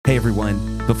Hey everyone,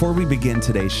 before we begin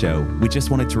today's show, we just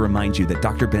wanted to remind you that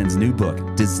Dr. Ben's new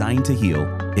book, Designed to Heal,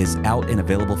 is out and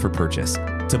available for purchase.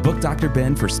 To book Dr.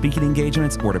 Ben for speaking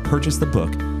engagements or to purchase the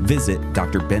book, visit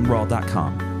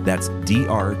drbenrall.com. That's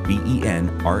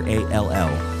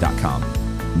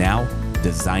drbenrall.com. Now,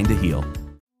 Designed to Heal.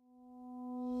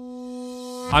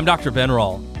 I'm Dr.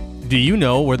 Benrall. Do you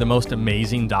know where the most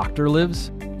amazing doctor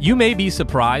lives? You may be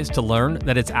surprised to learn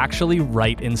that it's actually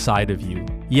right inside of you.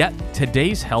 Yet,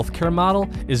 today's healthcare model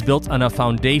is built on a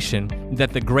foundation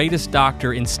that the greatest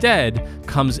doctor instead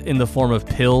comes in the form of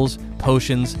pills,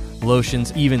 potions,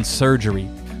 lotions, even surgery.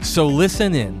 So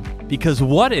listen in, because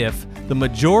what if the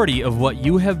majority of what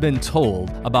you have been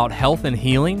told about health and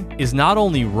healing is not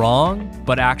only wrong,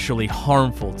 but actually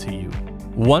harmful to you?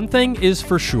 One thing is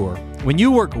for sure. When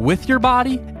you work with your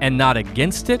body and not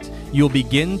against it, you'll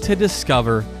begin to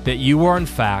discover that you are in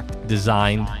fact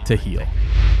designed to heal.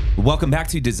 Welcome back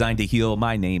to Designed to Heal.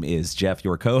 My name is Jeff,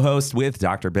 your co-host with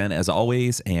Dr. Ben as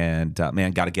always, and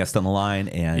man, got a guest on the line,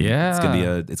 and it's gonna be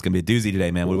a doozy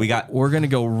today, man. What do we got? We're gonna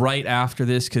go right after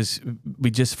this because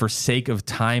we just, for sake of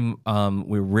time,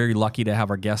 we're very lucky to have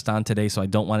our guest on today. So I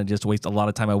don't want to just waste a lot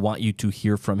of time. I want you to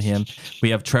hear from him.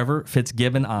 We have Trevor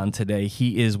FitzGibbon on today.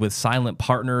 He is with Silent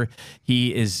Partner.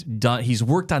 He's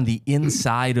worked on the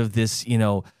inside of this,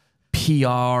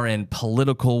 PR and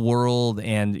political world,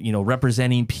 and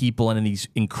representing people, and in these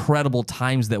incredible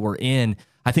times that we're in.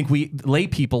 I think we lay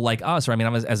people like us, or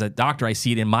as a doctor, I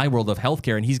see it in my world of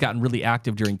healthcare, and he's gotten really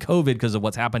active during COVID because of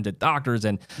what's happened to doctors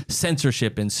and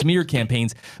censorship and smear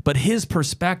campaigns. But his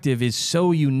perspective is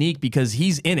so unique because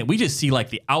he's in it. We just see like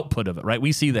the output of it, right?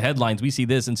 We see the headlines, we see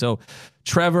this. And so,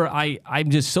 Trevor, I'm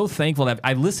just so thankful that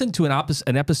I listened to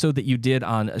an episode that you did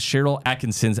on Cheryl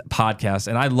Atkinson's podcast,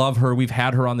 and I love her. We've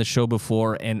had her on the show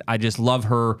before, and I just love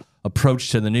her approach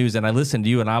to the news. And I listened to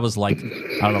you, and I was like,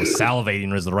 I don't know,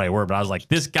 salivating is the right word, but I was like,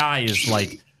 this guy is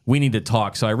like, we need to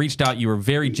talk. So I reached out. You were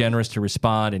very generous to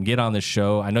respond and get on the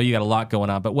show. I know you got a lot going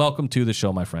on, but welcome to the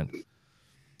show, my friend.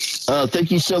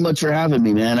 Thank you so much for having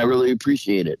me, man. I really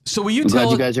appreciate it. So I'm glad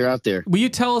you guys are out there. Will you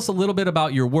tell us a little bit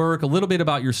about your work, a little bit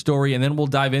about your story, and then we'll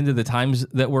dive into the times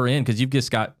that we're in, because you've just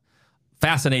got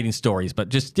fascinating stories. But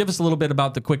just give us a little bit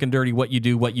about the quick and dirty, what you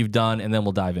do, what you've done, and then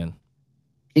we'll dive in.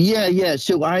 Yeah.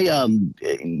 So I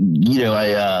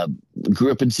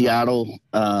grew up in Seattle,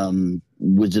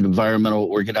 was an environmental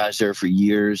organizer for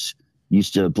years,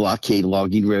 used to blockade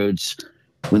logging roads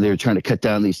when they were trying to cut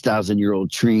down these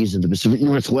 1,000-year-old trees in the Pacific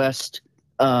Northwest.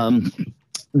 Then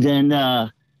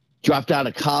dropped out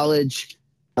of college,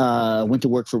 went to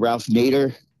work for Ralph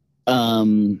Nader,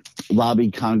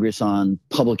 lobbied Congress on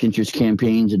public interest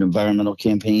campaigns and environmental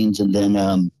campaigns, and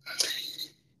then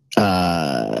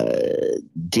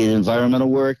did environmental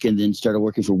work, and then started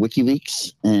working for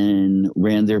WikiLeaks and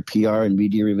ran their PR and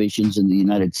media relations in the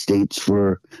United States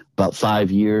for about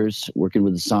 5 years, working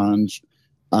with Assange.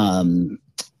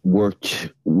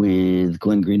 Worked with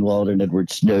Glenn Greenwald and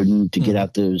Edward Snowden to get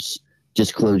out those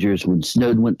disclosures when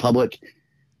Snowden went public.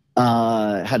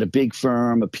 Had a big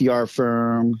firm, a PR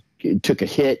firm, took a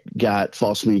hit, got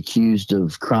falsely accused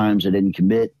of crimes I didn't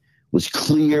commit, was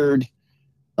cleared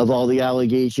of all the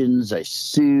allegations. I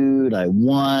sued, I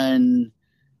won.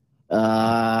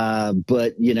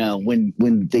 But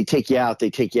when they take you out, they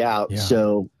take you out. Yeah.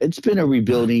 So it's been a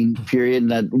rebuilding period.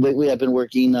 And lately I've been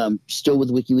working still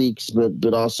with WikiLeaks,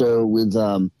 but also with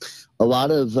a lot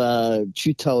of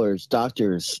truth tellers,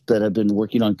 doctors that have been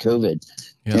working on COVID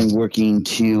and working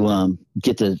to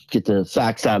get the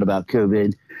facts out about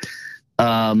COVID.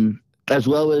 As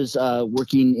well as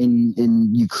working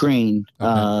in Ukraine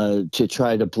to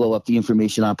try to blow up the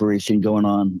information operation going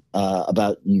on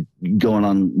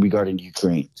regarding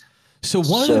Ukraine. So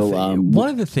one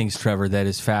of the things, Trevor, that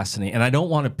is fascinating, and I don't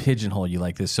want to pigeonhole you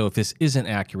like this, so if this isn't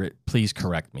accurate, please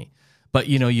correct me. But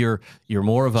you're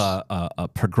more of a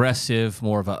progressive,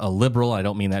 more of a liberal. I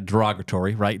don't mean that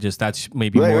derogatory, right? Just that's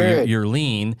maybe more your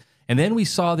lean. And then we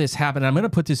saw this happen. I'm going to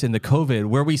put this in the COVID,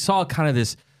 where we saw kind of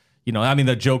this.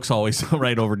 The joke's always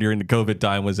right over during the COVID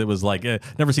time was like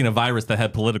never seen a virus that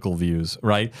had political views,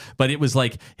 right? But it was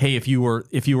like, hey, if you were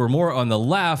more on the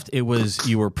left, it was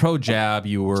you were pro jab,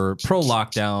 you were pro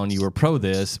lockdown, you were pro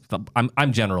this.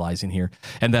 I'm generalizing here,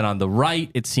 and then on the right,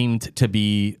 it seemed to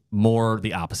be more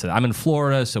the opposite. I'm in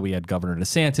Florida, so we had Governor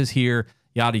DeSantis here,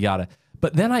 yada yada.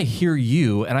 But then I hear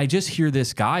you, and I just hear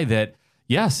this guy that.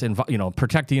 Yes, and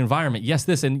protect the environment. Yes,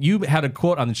 this, and you had a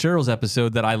quote on Cheryl's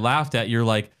episode that I laughed at. You're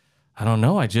like, I don't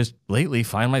know. I just lately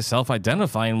find myself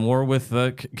identifying more with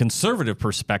the conservative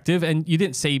perspective. And you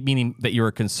didn't say meaning that you're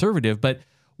a conservative, but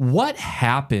what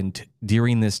happened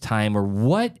during this time, or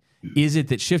what is it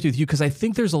that shifted with you? Because I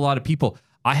think there's a lot of people.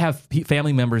 I have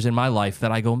family members in my life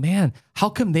that I go, man, how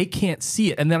come they can't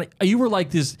see it? And then you were like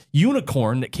this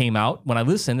unicorn that came out when I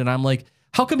listened, and I'm like,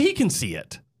 how come he can see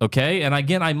it? Okay. And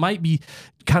again, I might be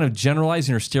kind of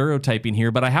generalizing or stereotyping here,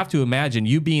 but I have to imagine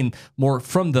you being more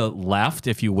from the left,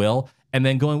 if you will, and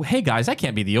then going, hey guys, I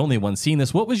can't be the only one seeing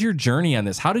this. What was your journey on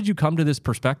this? How did you come to this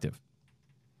perspective?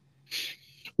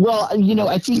 Well,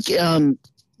 I think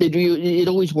it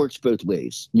always works both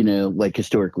ways. Like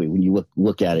historically, when you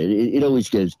look at it, it always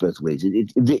goes both ways.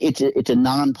 It's a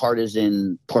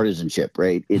nonpartisan partisanship,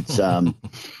 right? It's I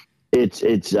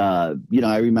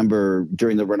remember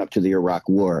during the run up to the Iraq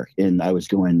War, and I was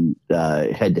going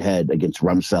head to head against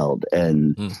Rumsfeld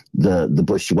and the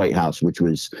Bush White House, which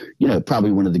was,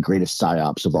 probably one of the greatest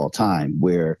psyops of all time,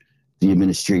 where the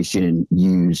administration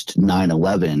used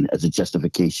 9/11 as a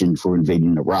justification for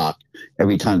invading Iraq.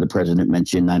 Every time the president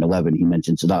mentioned 9/11, he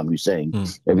mentioned Saddam Hussein.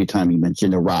 Every time he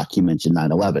mentioned Iraq, he mentioned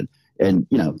 9/11. And,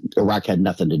 Iraq had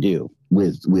nothing to do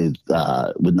with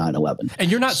 9/11. And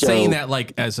you're not saying that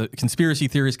like as a conspiracy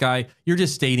theorist guy, you're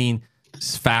just stating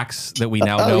facts that we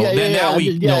now know. Now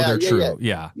we know they're true.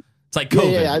 Yeah. It's like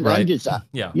COVID, right?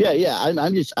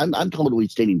 I'm totally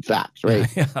stating facts, right?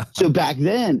 So back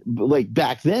then, you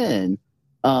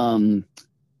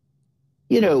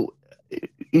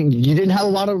didn't have a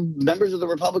lot of members of the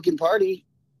Republican Party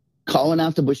calling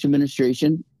out the Bush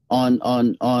administration on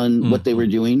what they were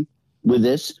doing with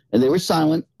this, and they were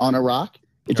silent on Iraq.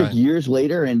 It took years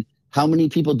later, and how many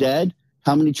people dead?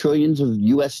 How many trillions of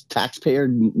U.S. taxpayer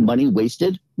money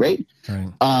wasted? Right.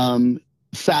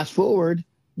 Fast forward.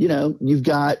 You've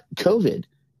got COVID,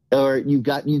 or you've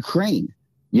got Ukraine,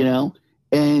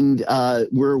 and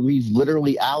where we've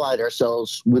literally allied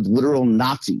ourselves with literal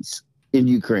Nazis in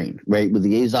Ukraine, right, with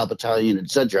the Azov Battalion,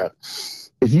 etc.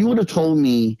 If you would have told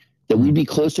me that we'd be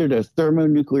closer to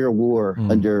thermonuclear war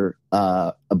under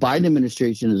a Biden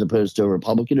administration as opposed to a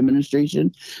Republican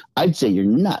administration, I'd say you're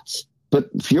nuts.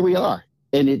 But here we are,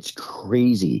 and it's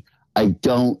crazy. I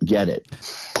don't get it.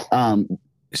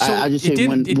 So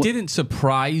it didn't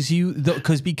surprise you, though,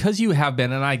 because you have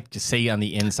been, and I just say on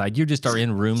the inside, you just are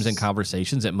in rooms and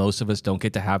conversations that most of us don't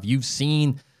get to have. You've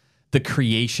seen the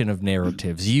creation of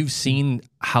narratives. You've seen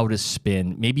how to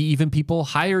spin. Maybe even people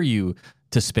hire you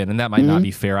to spin, and that might not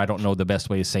be fair. I don't know the best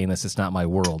way of saying this. It's not my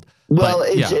world. Well,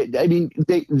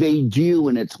 they do,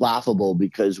 and it's laughable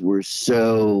because we're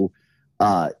so.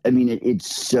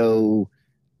 It's so.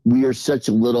 We are such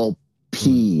little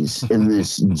peas in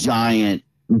this giant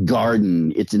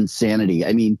garden. It's insanity.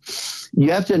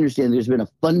 You have to understand there's been a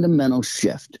fundamental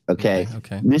shift. Okay.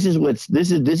 This is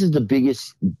the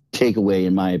biggest takeaway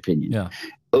in my opinion. Yeah.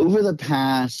 Over the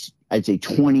past, I'd say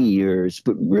 20 years,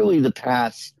 but really the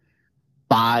past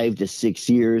 5 to 6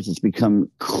 years, it's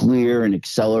become clear and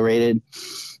accelerated.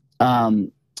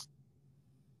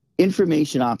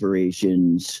 Information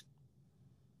operations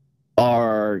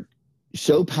are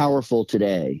so powerful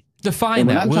today. Define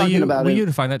that. Will you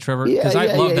define that, Trevor? Because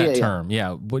I love that term.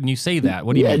 Yeah. When you say that,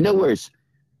 what do you mean? No worries.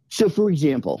 So, for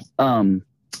example, I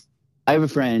have a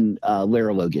friend,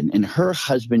 Lara Logan, and her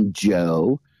husband,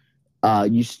 Joe,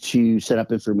 used to set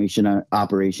up information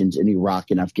operations in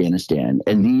Iraq and Afghanistan.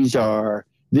 And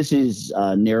this is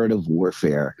narrative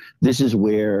warfare. This is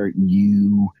where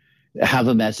you have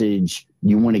a message,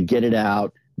 you want to get it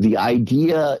out. The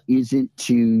idea isn't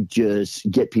to just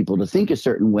get people to think a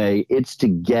certain way. It's to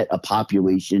get a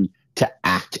population to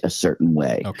act a certain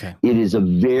way. Okay. It is a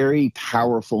very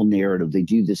powerful narrative. They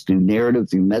do this through narrative,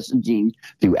 through messaging,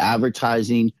 through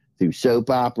advertising, through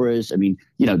soap operas. The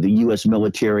U.S.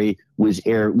 military was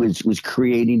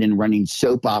creating and running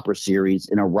soap opera series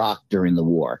in Iraq during the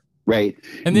war. Right.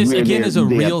 And this, again, is a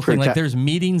real thing. Like, there's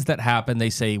meetings that happen. They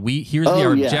say, here's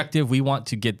our objective. We want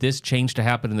to get this change to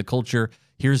happen in the culture.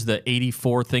 Here's the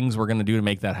 84 things we're going to do to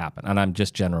make that happen. And I'm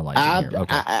just generalizing here.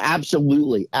 Okay.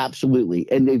 Absolutely.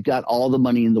 And they've got all the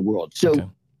money in the world.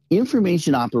 So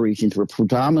information operations were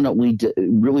predominantly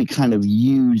really kind of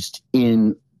used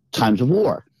in times of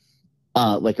war,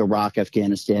 like Iraq,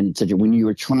 Afghanistan, etc. When you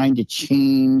were trying to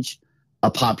change a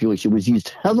population, it was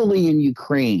used heavily in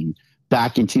Ukraine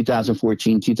back in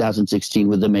 2014, 2016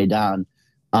 with the Maidan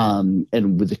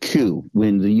and with the coup,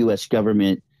 when the U.S.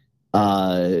 government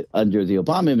under the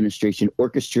Obama administration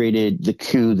orchestrated the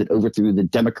coup that overthrew the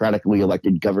democratically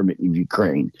elected government of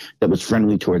Ukraine that was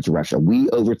friendly towards Russia. We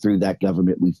overthrew that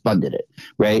government. We funded it,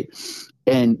 right?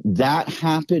 And that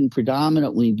happened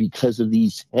predominantly because of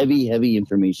these heavy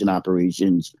information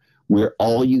operations where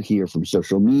all you hear from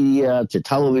social media to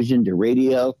television to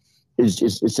radio is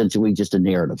just essentially just a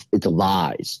narrative. It's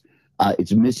lies.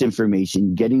 It's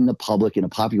misinformation, getting the public and a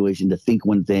population to think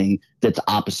one thing that's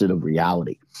opposite of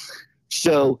reality.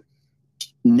 So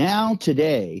now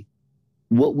today,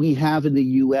 what we have in the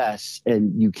U.S.,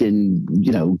 and you can,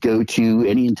 go to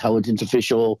any intelligence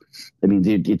official. I mean,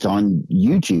 it's on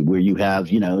YouTube where you have,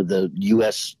 the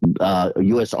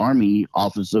U.S. Army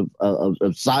Office of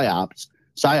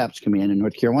PSYOPs Command in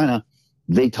North Carolina.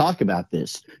 They talk about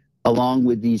this along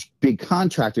with these big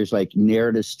contractors like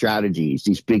Narrative Strategies,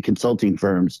 these big consulting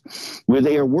firms, where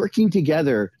they are working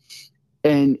together,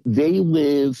 and they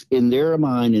live in their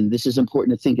mind. And this is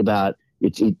important to think about.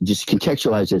 It just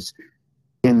contextualize this.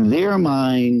 In their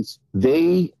minds,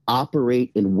 they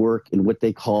operate and work in what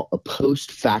they call a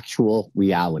post-factual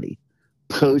reality.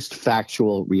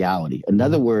 Post-factual reality. In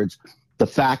other words, the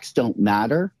facts don't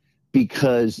matter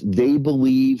because they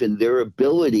believe in their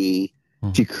ability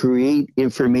to create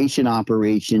information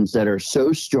operations that are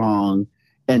so strong,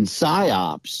 and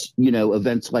PSYOPs,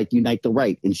 events like Unite the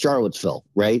Right in Charlottesville,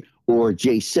 right? Or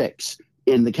J6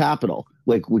 in the Capitol,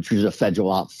 which was a Fed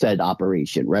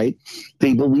operation, right?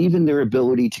 They believe in their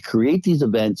ability to create these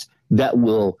events that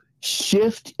will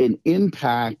shift and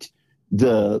impact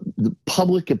the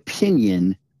public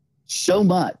opinion so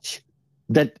much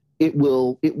that it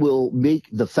will make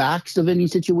the facts of any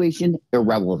situation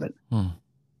irrelevant.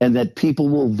 And that people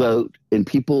will vote and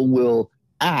people will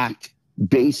act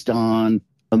based on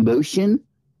emotion,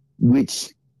 which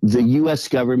the U.S.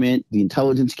 government, the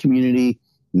intelligence community,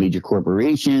 major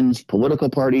corporations, political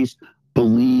parties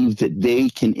believe that they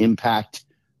can impact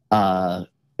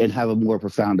and have a more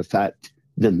profound effect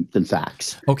than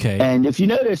facts. Okay. And if you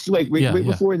notice, right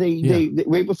before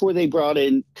they brought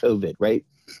in COVID, right,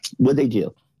 what they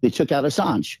do? They took out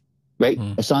Assange, right?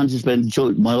 Assange has been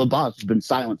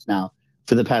silenced now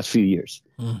for the past few years.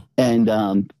 And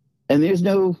there's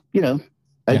no,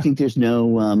 I think there's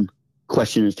no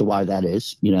question as to why that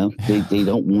is. They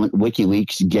don't want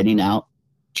WikiLeaks getting out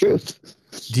truth.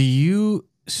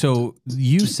 So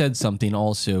you said something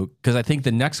also, because I think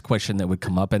the next question that would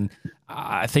come up, and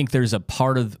I think there's a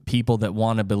part of people that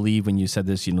want to believe when you said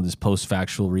this, this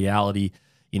post-factual reality,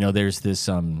 there's this,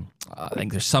 I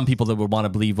think there's some people that would want to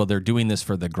believe, well, they're doing this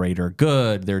for the greater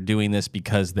good. They're doing this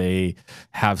because they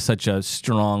have such a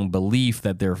strong belief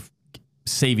that they're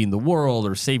saving the world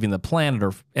or saving the planet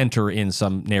or enter in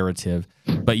some narrative.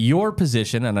 But your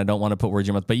position, and I don't want to put words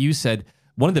in your mouth, but you said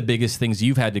one of the biggest things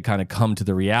you've had to kind of come to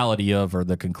the reality of, or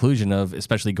the conclusion of,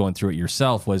 especially going through it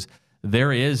yourself, was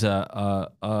there is a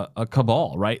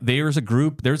cabal, right? There's a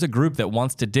group that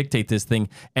wants to dictate this thing,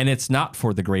 and it's not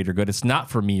for the greater good. It's not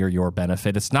for me or your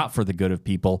benefit. It's not for the good of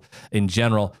people in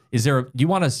general. Do you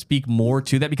want to speak more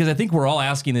to that? Because I think we're all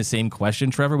asking the same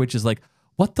question, Trevor, which is like,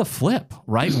 what the flip,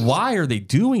 right? Why are they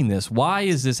doing this? Why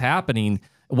is this happening?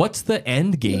 What's the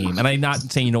end game? And I'm not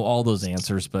saying you know all those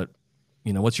answers, but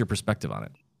what's your perspective on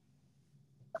it?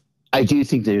 I do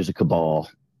think there's a cabal.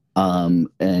 And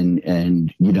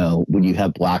when you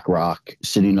have BlackRock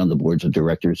sitting on the boards of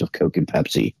directors of Coke and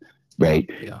Pepsi, right?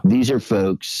 Yeah. These are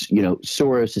folks,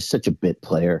 Soros is such a bit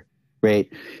player, right?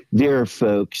 There are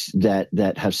folks that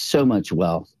have so much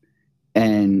wealth,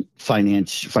 and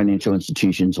financial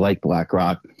institutions like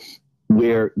BlackRock,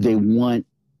 where they want,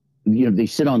 they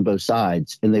sit on both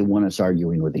sides and they want us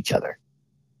arguing with each other,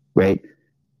 right?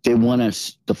 They want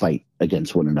us to fight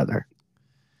against one another.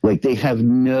 Like, they have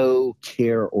no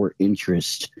care or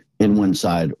interest in one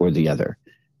side or the other.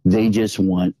 They just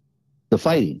want the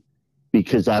fighting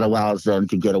because that allows them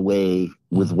to get away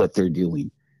with what they're doing.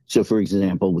 So, for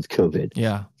example, with COVID,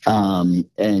 and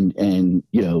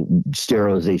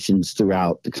sterilizations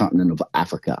throughout the continent of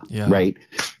Africa, right?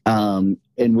 And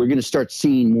we're going to start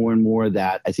seeing more and more of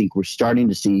that. I think we're starting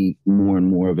to see more and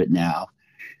more of it now.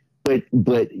 But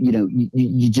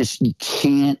you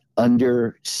can't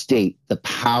understate the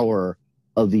power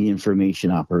of the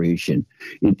information operation.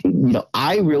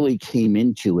 I really came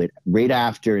into it right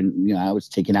after, and I was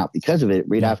taken out because of it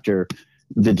right after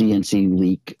the DNC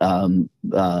leak, when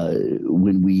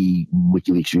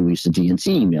WikiLeaks released the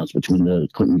DNC emails between the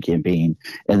Clinton campaign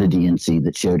and the DNC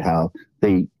that showed how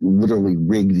they literally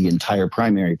rigged the entire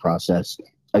primary process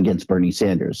against Bernie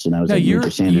Sanders. And I was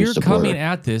you're supporter. Coming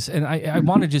at this, and I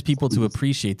wanted just people to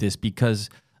appreciate this because,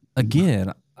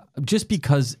 again, just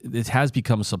because it has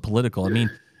become so political. I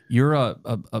mean, you're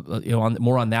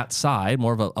more on that side,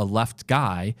 more of a left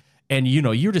guy. And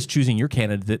you're just choosing your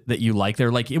candidate that you like.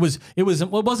 They're like it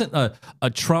wasn't a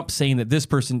Trump saying that this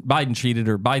person Biden cheated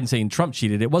or Biden saying Trump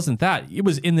cheated. It wasn't that. It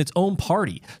was in its own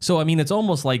party. So I mean, it's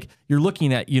almost like you're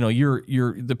looking at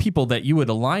you're the people that you would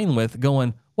align with,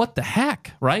 going, what the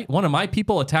heck, right? One of my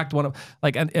people attacked one of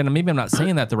and maybe I'm not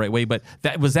saying that the right way, but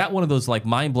that was one of those like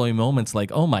mind blowing moments.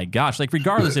 Like, oh my gosh, like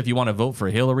regardless if you want to vote for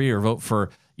Hillary or vote for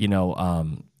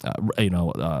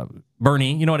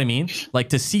Bernie, you know what I mean? Like,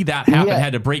 to see that happen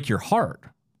had to break your heart.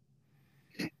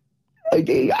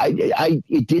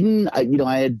 It didn't.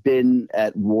 I had been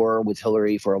at war with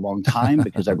Hillary for a long time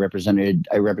because I represented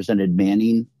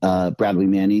Manning, Bradley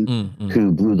Manning,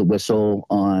 who blew the whistle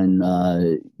on,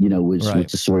 was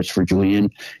the source for Julian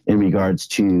in regards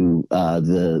to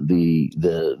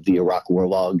the Iraq war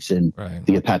logs and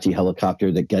the Apache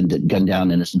helicopter that gunned down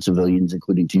innocent civilians,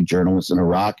 including 2 journalists in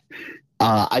Iraq.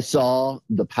 I saw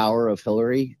the power of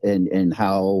Hillary and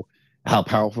how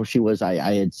powerful she was.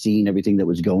 I had seen everything that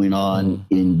was going on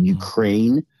in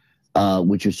Ukraine,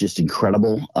 which was just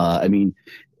incredible. The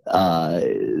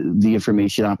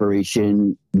information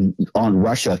operation on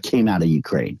Russia came out of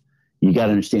Ukraine. You got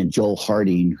to understand Joel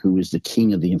Harding, who is the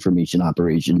king of the information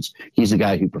operations. He's the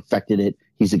guy who perfected it.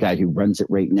 He's the guy who runs it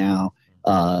right now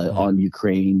on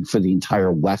Ukraine for the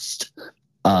entire West.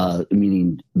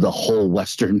 Meaning the whole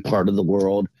Western part of the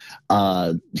world.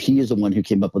 He is the one who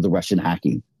came up with the Russian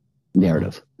hacking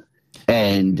narrative.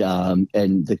 And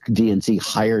the DNC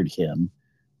hired him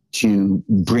to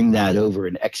bring that over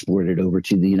and export it over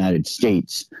to the United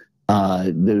States.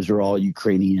 Those are all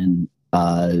Ukrainian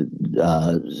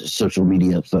social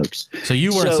media folks. So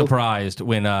you weren't surprised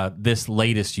when this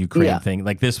latest Ukraine thing,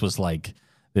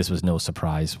 this was no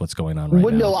surprise what's going on right now.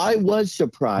 No, I was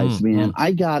surprised, man.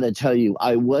 I got to tell you,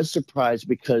 I was surprised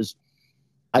because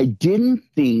I didn't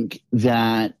think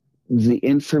that the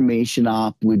information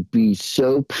op would be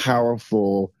so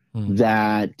powerful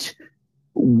that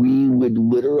we would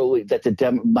literally,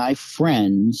 my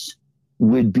friends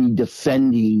would be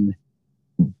defending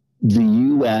the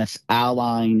U.S.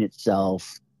 allying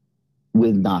itself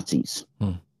with Nazis.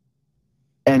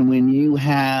 And when you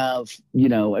have, you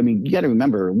got to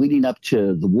remember, leading up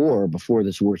to the war, before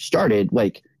this war started,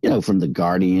 from The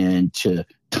Guardian to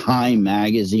Time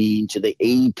Magazine to the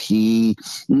AP,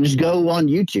 and just go on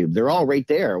YouTube. They're all right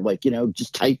there.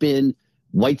 Just type in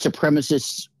white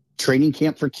supremacist training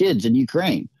camp for kids in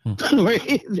Ukraine.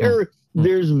 Right?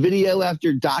 There's video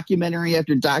after documentary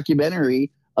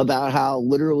about how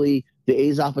literally the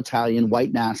Azov Battalion,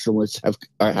 white nationalists,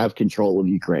 have control of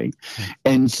Ukraine.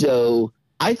 And so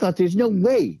I thought there's no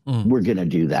way we're going to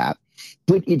do that.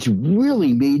 But it's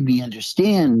really made me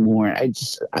understand more.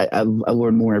 I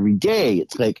learn more every day.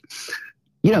 It's like,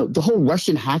 the whole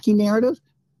Russian hacking narrative.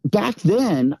 Back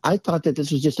then, I thought that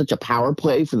this was just such a power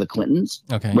play for the Clintons,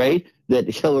 right? That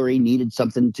Hillary needed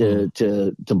something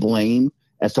to blame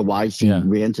as to why she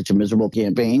ran such a miserable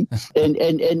campaign.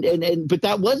 And but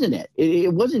that wasn't it.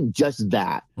 It wasn't just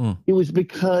that. It was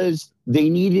because they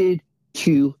needed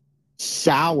to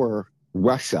sour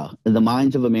Russia in the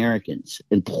minds of Americans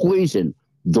and poison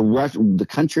the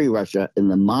country Russia in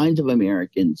the minds of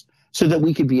Americans so that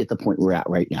we could be at the point we're at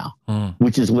right now,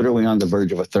 which is literally on the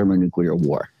verge of a thermonuclear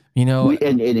war. And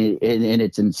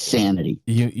it's insanity.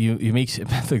 You make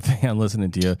I'm listening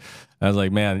to you. I was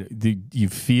like, man, do you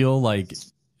feel like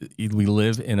we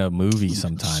live in a movie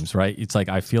sometimes, right? It's like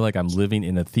I feel like I'm living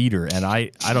in a theater, and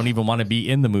I don't even want to be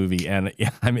in the movie, and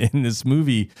I'm in this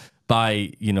movie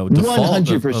by default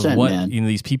 100%, of what man.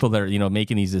 These people that are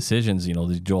making these decisions,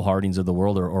 the Joel Hardings of the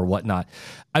world or whatnot.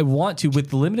 I want to, with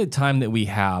the limited time that we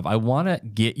have, I want to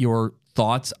get your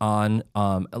thoughts on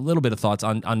a little bit of thoughts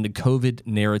on the COVID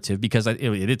narrative, because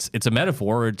it's a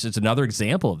metaphor. It's another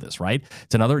example of this, right?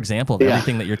 It's another example of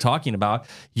everything that you're talking about.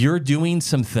 You're doing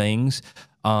some things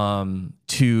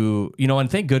to and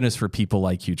thank goodness for people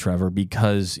like you, Trevor,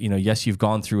 because yes, you've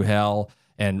gone through hell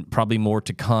and probably more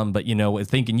to come. But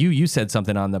thinking you said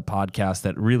something on the podcast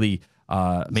that really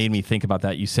made me think about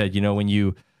that. You said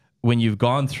when you've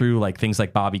gone through like things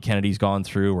like Bobby Kennedy's gone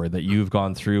through, or that you've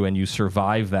gone through, and you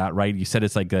survive that, right? You said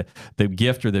it's like the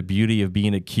gift or the beauty of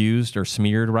being accused or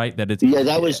smeared, right? That it's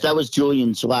that was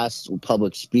Julian's last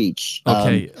public speech.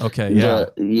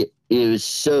 It was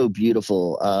so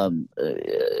beautiful. And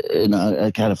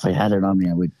if I had it on me,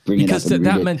 I would bring it up. Because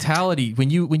that mentality, when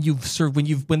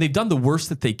they've done the worst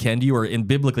that they can to you, or in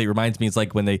biblically, it reminds me, it's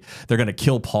like when they're going to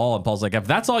kill Paul, and Paul's like, if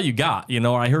that's all you got,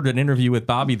 I heard an interview with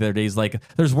Bobby the other day. He's like,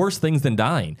 there's worse things than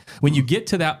dying. When you get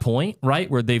to that point,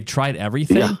 right, where they've tried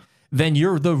everything, then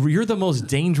you're the most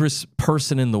dangerous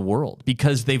person in the world,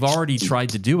 because they've already tried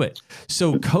to do it.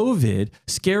 So COVID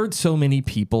scared so many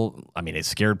people. I mean, it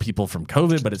scared people from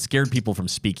COVID, but it scared people from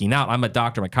speaking out. I'm a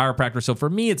doctor, I'm a chiropractor. So for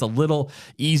me, it's a little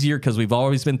easier because we've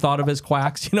always been thought of as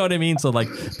quacks. You know what I mean? So like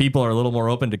people are a little more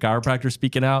open to chiropractors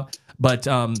speaking out. But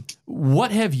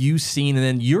what have you seen? And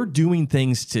then you're doing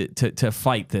things to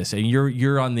fight this, and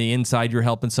you're on the inside. You're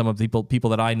helping some of people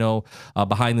that I know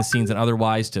behind the scenes and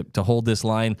otherwise to hold this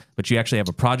line. But you actually have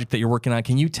a project that you're working on.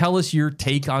 Can you tell us your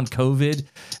take on COVID?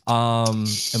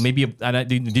 And maybe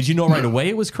did you know right away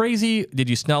it was crazy? Did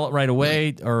you smell it right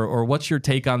away, or what's your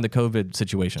take on the COVID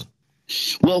situation?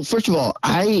 Well, first of all,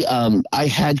 I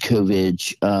had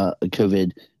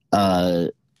COVID.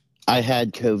 I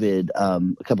had COVID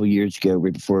a couple of years ago,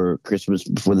 right before Christmas,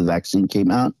 before the vaccine came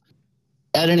out.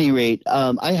 At any rate,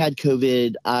 I had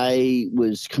COVID. I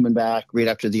was coming back right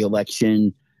after the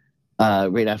election,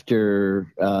 right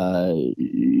after Biden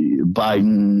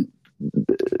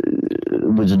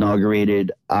was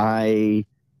inaugurated. Or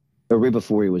right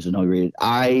before he was inaugurated.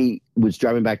 I was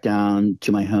driving back down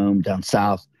to my home down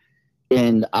south.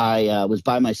 And I was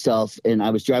by myself, and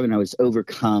I was driving. I was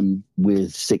overcome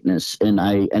with sickness, and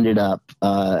I ended up.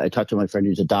 I talked to my friend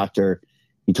who's a doctor.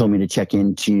 He told me to check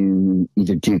into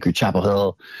either Duke or Chapel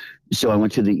Hill. So I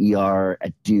went to the ER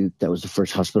at Duke. That was the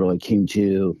first hospital I came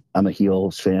to. I'm a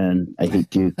Heels fan. I hate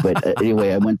Duke, but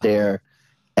anyway, I went there,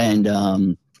 and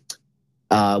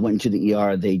went into the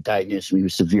ER. They diagnosed me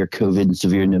with severe COVID and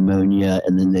severe pneumonia,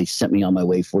 and then they sent me on my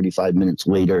way 45 minutes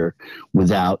later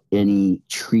without any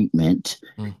treatment.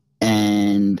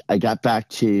 And I got back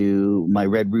to my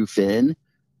Red Roof Inn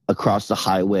across the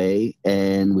highway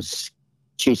and was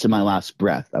chasing my last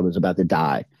breath. I was about to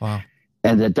die. Wow.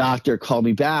 And the doctor called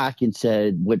me back and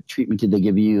said, "What treatment did they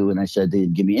give you?" And I said, "They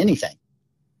didn't give me anything,"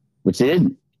 which they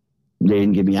didn't. They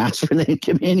didn't give me aspirin. They didn't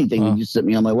give me anything. They just sent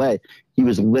me on my way. He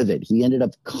was livid. He ended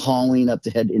up calling up the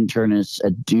head internist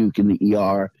at Duke in the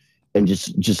ER and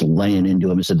just laying into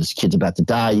him and said, "This kid's about to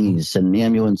die. You need to send an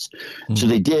ambulance." So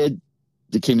they did.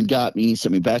 They came and got me,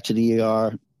 sent me back to the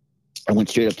ER. I went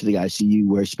straight up to the ICU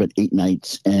where I spent 8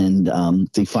 nights. And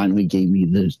they finally gave me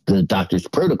the doctor's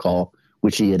protocol,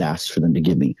 which he had asked for them to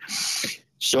give me.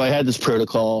 So I had this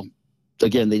protocol.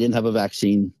 Again, they didn't have a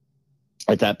vaccine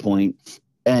at that point.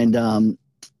 And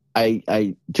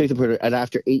I took the protocol, and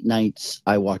after 8 nights,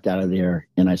 I walked out of there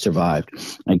and I survived.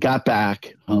 I got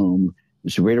back home. It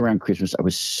was right around Christmas. I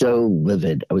was so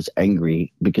livid. I was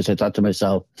angry because I thought to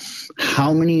myself,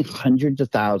 how many hundreds of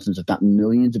thousands, if not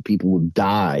millions of people have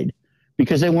died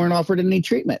because they weren't offered any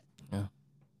treatment. Yeah.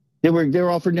 They were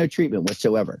offered no treatment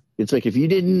whatsoever. It's like, if they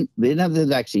didn't have the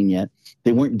vaccine yet,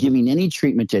 they weren't giving any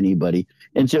treatment to anybody.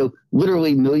 And so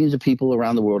literally millions of people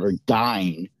around the world are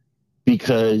dying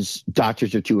because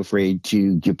doctors are too afraid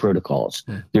to give protocols.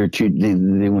 They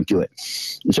won't do it.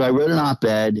 And so I wrote an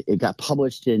op-ed. It got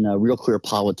published in Real Clear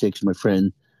Politics. My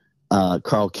friend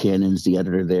Carl Cannon's the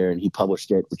editor there, and he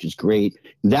published it, which is great.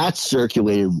 That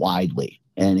circulated widely,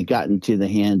 and it got into the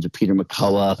hands of Peter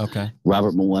McCullough,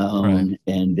 Robert Malone,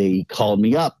 and they called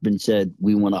me up and said,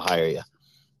 "We want to hire you."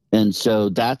 And so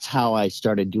that's how I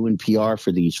started doing PR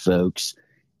for these folks.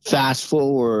 Fast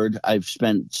forward, I've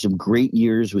spent some great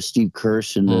years with Steve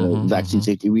Kirsch and the Vaccine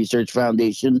Safety Research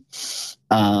Foundation.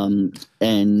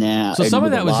 And now, so some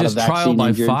of that was just trial by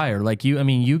injured. fire. Like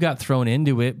you got thrown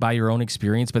into it by your own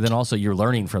experience, but then also you're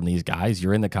learning from these guys.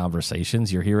 You're in the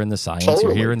conversations, you're hearing the science,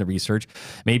 you're hearing the research.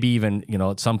 Maybe even,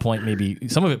 at some point, maybe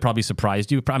some of it probably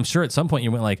surprised you. I'm sure at some point you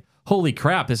went like, holy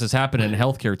crap, this is happening in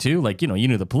healthcare too. Like, you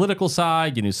knew the political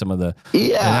side, you knew some of the,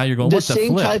 and now you're going, what's the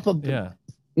flip?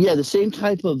 Yeah, the same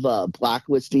type of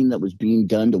blacklisting that was being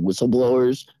done to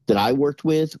whistleblowers that I worked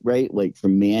with, right? Like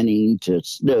from Manning to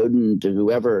Snowden to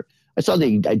whoever. I saw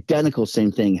the identical same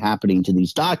thing happening to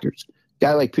these doctors. A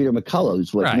guy like Peter McCullough,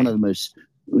 who's one of the most,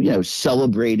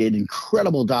 celebrated,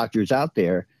 incredible doctors out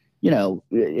there.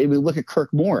 If we look at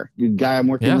Kirk Moore, the guy I'm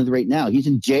working with right now, he's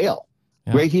in jail,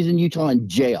 right? He's in Utah in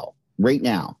jail right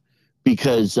now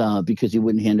because he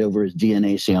wouldn't hand over his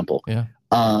DNA sample. Yeah.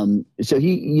 So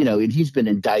he's been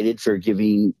indicted for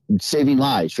saving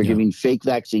lives, for giving fake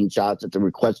vaccine shots at the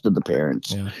request of the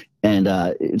parents. Yeah. And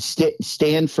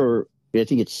stand for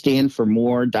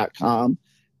standformore.com.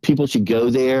 People should go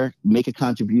there, make a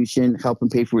contribution, help him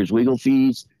pay for his legal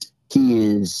fees. He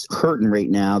is hurting right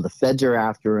now. The feds are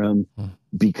after him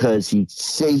because he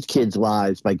saved kids'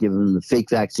 lives by giving them the fake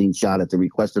vaccine shot at the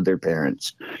request of their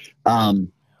parents. But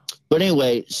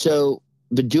anyway, so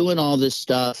been doing all this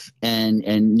stuff, and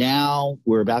now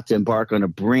we're about to embark on a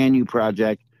brand new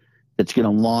project that's going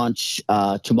to launch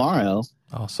tomorrow.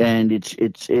 Awesome. And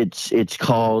it's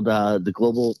called the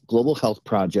Global Health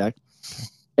Project.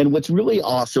 And what's really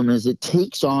awesome is it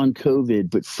takes on COVID,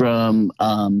 but from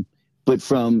a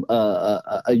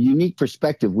unique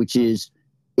perspective, which is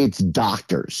it's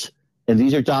doctors, and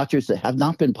these are doctors that have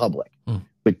not been public,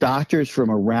 but doctors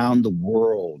from around the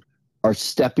world are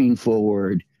stepping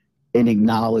forward and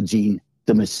acknowledging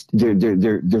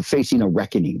they're facing a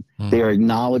reckoning. They are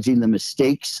acknowledging the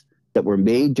mistakes that were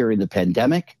made during the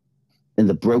pandemic and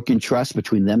the broken trust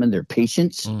between them and their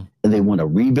patients. And they want to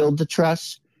rebuild the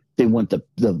trust. They want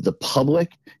the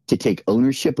public to take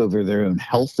ownership over their own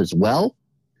health as well.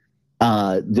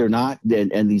 They're not,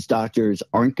 and these doctors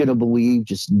aren't going to believe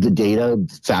just the data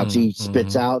Fauci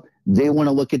spits out. They want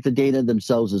to look at the data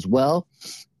themselves as well.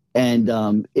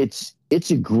 And it's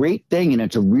a great thing, and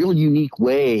it's a real unique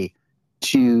way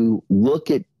to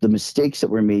look at the mistakes that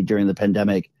were made during the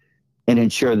pandemic and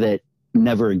ensure that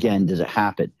never again does it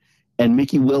happen. And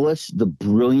Mickey Willis, the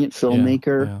brilliant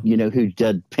filmmaker, who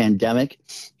did Pandemic,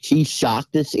 he shot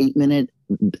this 8-minute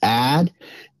ad,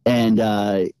 and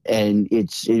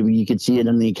you can see it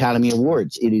in the Academy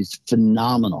Awards. It is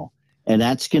phenomenal, and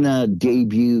that's gonna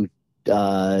debut.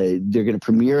 They're gonna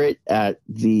premiere it at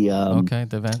the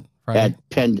event Friday. At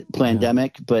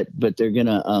Pandemic, but they're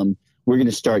gonna we're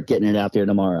gonna start getting it out there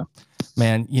tomorrow.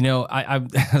 Man, I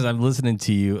as I'm listening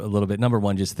to you a little bit, number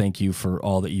one, just thank you for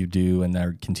all that you do and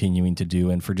are continuing to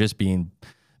do, and for just being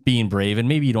brave. And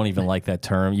maybe you don't even like that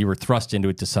term. You were thrust into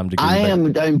it to some degree.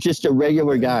 I'm just a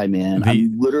regular guy, man.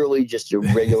 I'm literally just a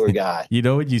regular guy.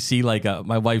 When you see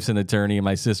my wife's an attorney and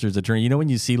my sister's attorney, when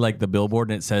you see the billboard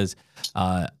and it says,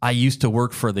 I used to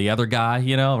work for the other guy,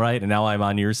 right? And now I'm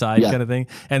on your side kind of thing.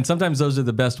 And sometimes those are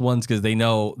the best ones because they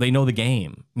know the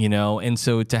game, And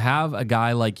so to have a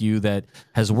guy like you that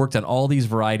has worked on all these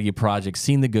variety of projects,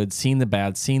 seen the good, seen the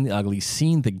bad, seen the ugly,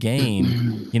 seen the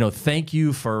game, thank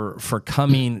you for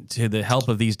coming to the help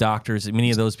of these doctors. Many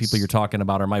of those people you're talking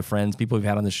about are my friends, people we've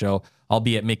had on the show. I'll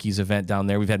be at Mickey's event down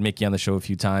there. We've had Mickey on the show a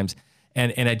few times.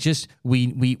 And I just we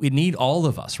need all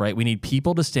of us, right? We need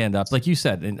people to stand up, like you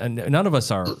said. And none of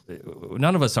us are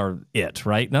it,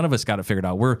 right? None of us got it figured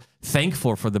out. We're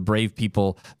thankful for the brave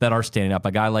people that are standing up.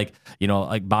 A guy like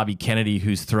Bobby Kennedy,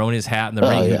 who's thrown his hat in the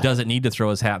ring, who doesn't need to throw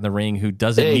his hat in the ring, who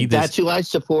doesn't need this. That's who I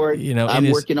support.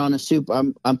 I'm working on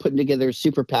I'm putting together a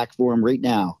super PAC for him right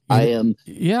now. I am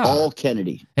all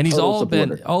Kennedy, and he's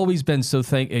always been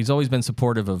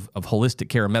supportive of holistic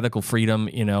care, medical freedom.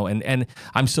 And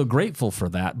I'm so grateful for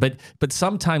that, but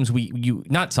sometimes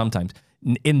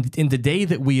in the day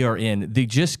that we are in, they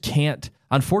just can't,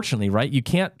 unfortunately, right? You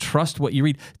can't trust what you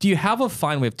read. Do you have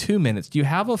we have 2 minutes. Do you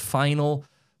have a final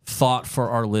thought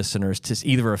for our listeners to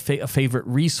either a favorite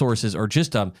resources or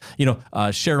just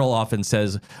Cheryl often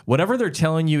says whatever they're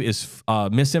telling you is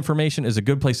misinformation is a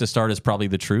good place to start is probably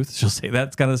the truth. She'll say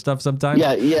that kind of stuff sometimes.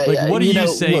 What do you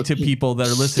say to people that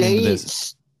are listening to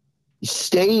this?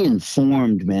 Stay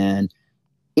informed, man.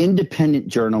 Independent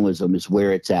journalism is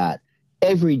where it's at.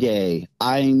 Every day,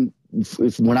 when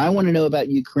I want to know about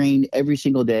Ukraine, every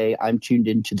single day, I'm tuned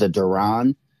into the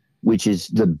Duran, which is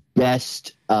the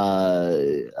best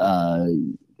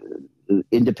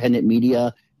independent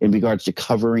media in regards to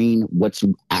covering what's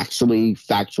actually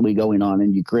factually going on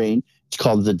in Ukraine. It's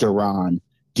called the Duran,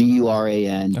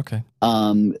 Duran. Okay.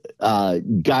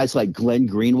 Guys like Glenn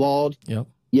Greenwald. Yep.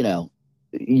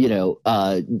 Your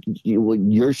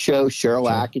show, Cheryl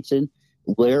Atkinson,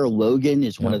 Blair Logan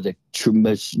is one of the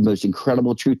most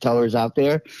incredible truth tellers out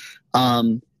there.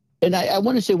 And I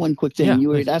want to say one quick thing.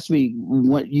 You asked me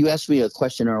a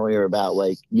question earlier about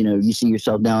you see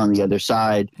yourself now on the other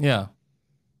side. Yeah.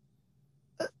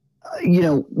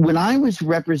 When I was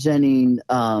representing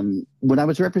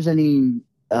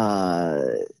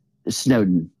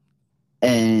Snowden.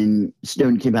 And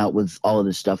Snowden came out with all of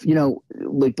this stuff.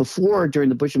 Before, during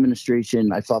the Bush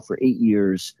administration, I fought for 8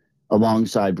 years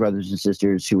alongside brothers and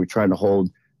sisters who were trying to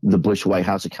hold the Bush White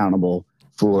House accountable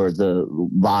for the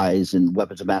lies and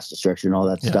weapons of mass destruction and all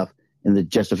that stuff, and the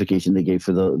justification they gave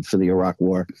for the Iraq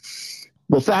War.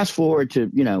 Well, fast forward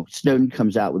to, Snowden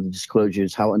comes out with the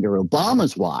disclosures how under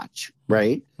Obama's watch,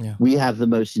 right, we have the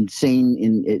most insane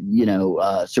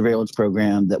surveillance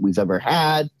program that we've ever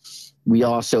had. We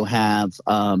also have,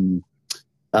 people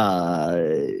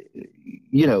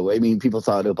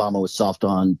thought Obama was soft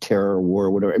on terror, war,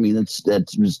 whatever. That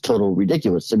was total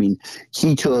ridiculous.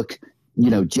 He took,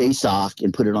 JSOC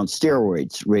and put it on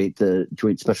steroids, right? The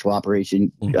Joint Special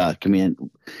Operation Command.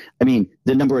 The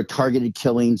number of targeted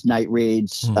killings, night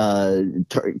raids,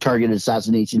 targeted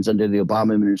assassinations under the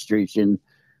Obama administration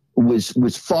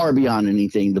was far beyond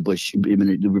anything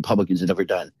the Republicans had ever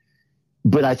done.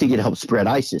 But I think it helped spread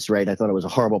ISIS, right? I thought it was a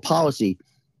horrible policy.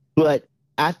 But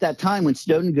at that time, when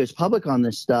Snowden goes public on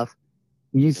this stuff,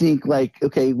 you think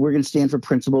okay, we're going to stand for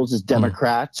principles as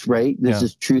Democrats, right? This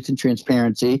is truth and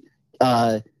transparency.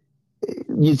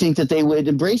 You think that they would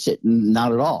embrace it?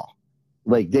 Not at all.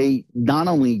 They not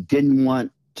only didn't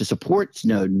want to support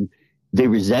Snowden, they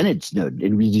resented Snowden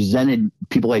and resented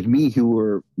people like me who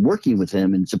were working with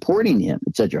him and supporting him,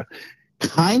 et cetera.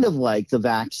 Kind of like the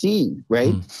vaccine,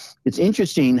 right? It's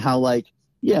interesting how, like,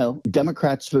 you know,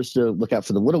 Democrats supposed to look out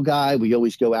for the little guy. We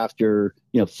always go after,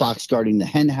 you know, Fox guarding the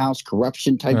hen house,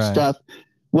 corruption type stuff.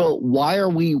 Well, why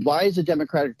is the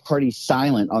Democratic Party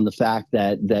silent on the fact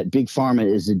that Big Pharma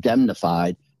is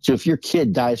indemnified? So if your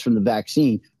kid dies from the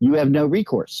vaccine, you have no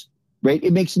recourse, right?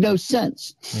 It makes no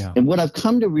sense. Yeah. And what I've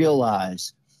come to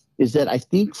realize is that I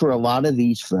think for a lot of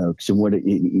these folks, and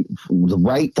the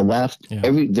right, the left,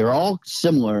 they're all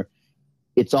similar.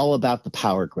 It's all about the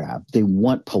power grab. They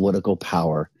want political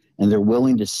power, and they're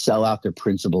willing to sell out their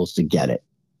principles to get it.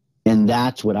 And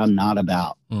that's what I'm not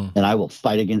about. And I will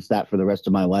fight against that for the rest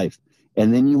of my life.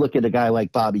 And then you look at a guy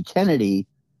like Bobby Kennedy,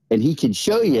 and he can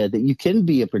show you that you can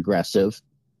be a progressive,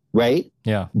 right?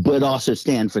 Yeah. But also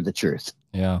stand for the truth.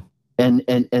 Yeah. And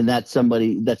that's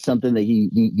something that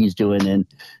he's doing. And,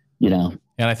 you know,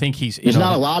 and I think there's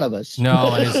not a lot of us.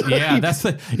 No, that's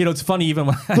the, you know, it's funny even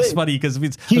when it's funny because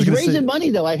he's raising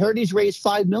money though. I heard he's raised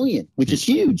 $5 million, which is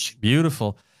huge.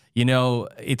 Beautiful. You know,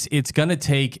 it's going to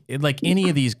take, like any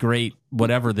of these great,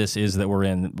 whatever this is that we're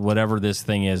in, whatever this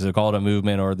thing is, they call it a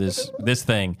movement or this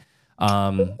thing.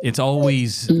 It's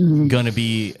always going to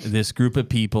be this group of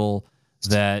people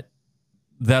that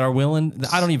are willing.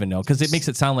 I don't even know, because it makes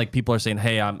it sound like people are saying,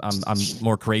 "Hey, I'm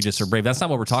more courageous or brave." That's not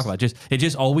what we're talking about. It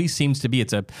just always seems to be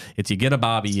it's you get a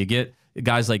Bobby, you get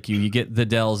guys like you get the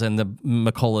Dells and the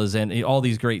McCulloughs and all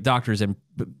these great doctors and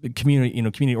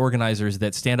community organizers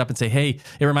that stand up and say, "Hey,"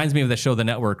 it reminds me of the show The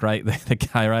Network, right? The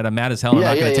guy, right? I'm mad as hell. I'm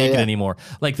not going to take it anymore.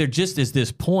 Like, there just is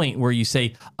this point where you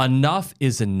say enough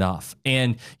is enough.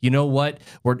 And you know what?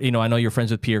 I know you're friends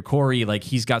with Pierre Corey. Like,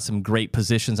 he's got some great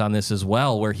positions on this as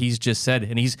well, where he's just said,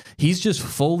 and he's just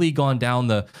fully gone down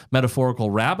the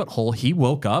metaphorical rabbit hole. He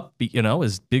woke up,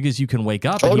 as big as you can wake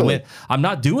up, and he went, "I'm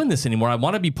not doing this anymore. I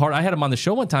want to be part." I had him on the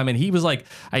show one time, and he was like,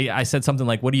 I said something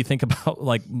like, "What do you think about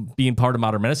like being part of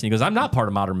modern medicine?" He goes, "I'm not part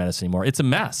of modern medicine anymore. It's a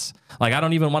mess. Like, I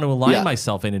don't even want to align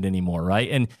myself in it anymore."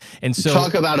 Right. And so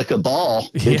talk about a cabal.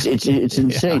 It's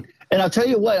insane. And I'll tell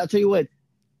you what,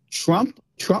 Trump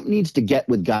needs to get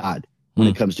with God when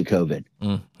it comes to COVID.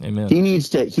 Amen. He needs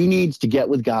to get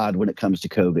with God when it comes to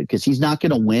COVID, because he's not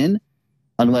going to win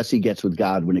unless he gets with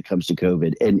God when it comes to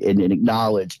COVID and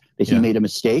acknowledge that he made a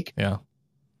mistake. Yeah.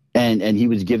 And he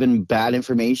was given bad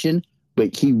information.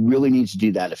 But he really needs to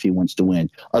do that if he wants to win.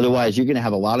 Otherwise, you're going to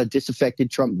have a lot of disaffected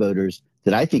Trump voters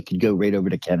that I think could go right over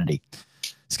to Kennedy.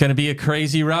 It's going to be a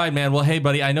crazy ride, man. Well, hey,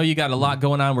 buddy, I know you got a lot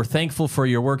going on. We're thankful for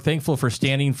your work, thankful for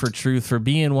standing for truth, for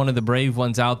being one of the brave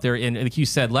ones out there. And like you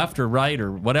said, left or right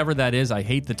or whatever that is, I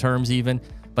hate the terms even.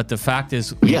 But the fact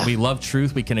is, we love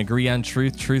truth. We can agree on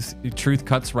truth. Truth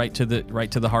cuts right to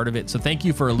the heart of it. So thank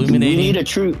you for illuminating. We need a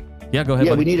truth. Yeah, go ahead.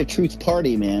 Yeah, buddy. We need a truth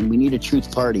party, man. We need a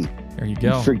truth party. There you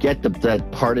go. Forget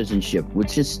that partisanship.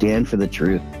 Let's just stand for the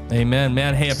truth. Amen,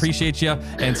 man. Hey, appreciate you,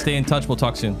 and stay in touch. We'll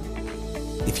talk soon.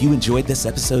 If you enjoyed this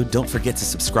episode, don't forget to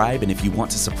subscribe. And if you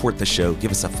want to support the show,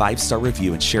 give us a 5-star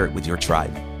review and share it with your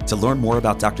tribe. To learn more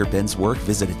about Dr. Ben's work,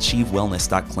 visit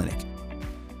achievewellness.clinic.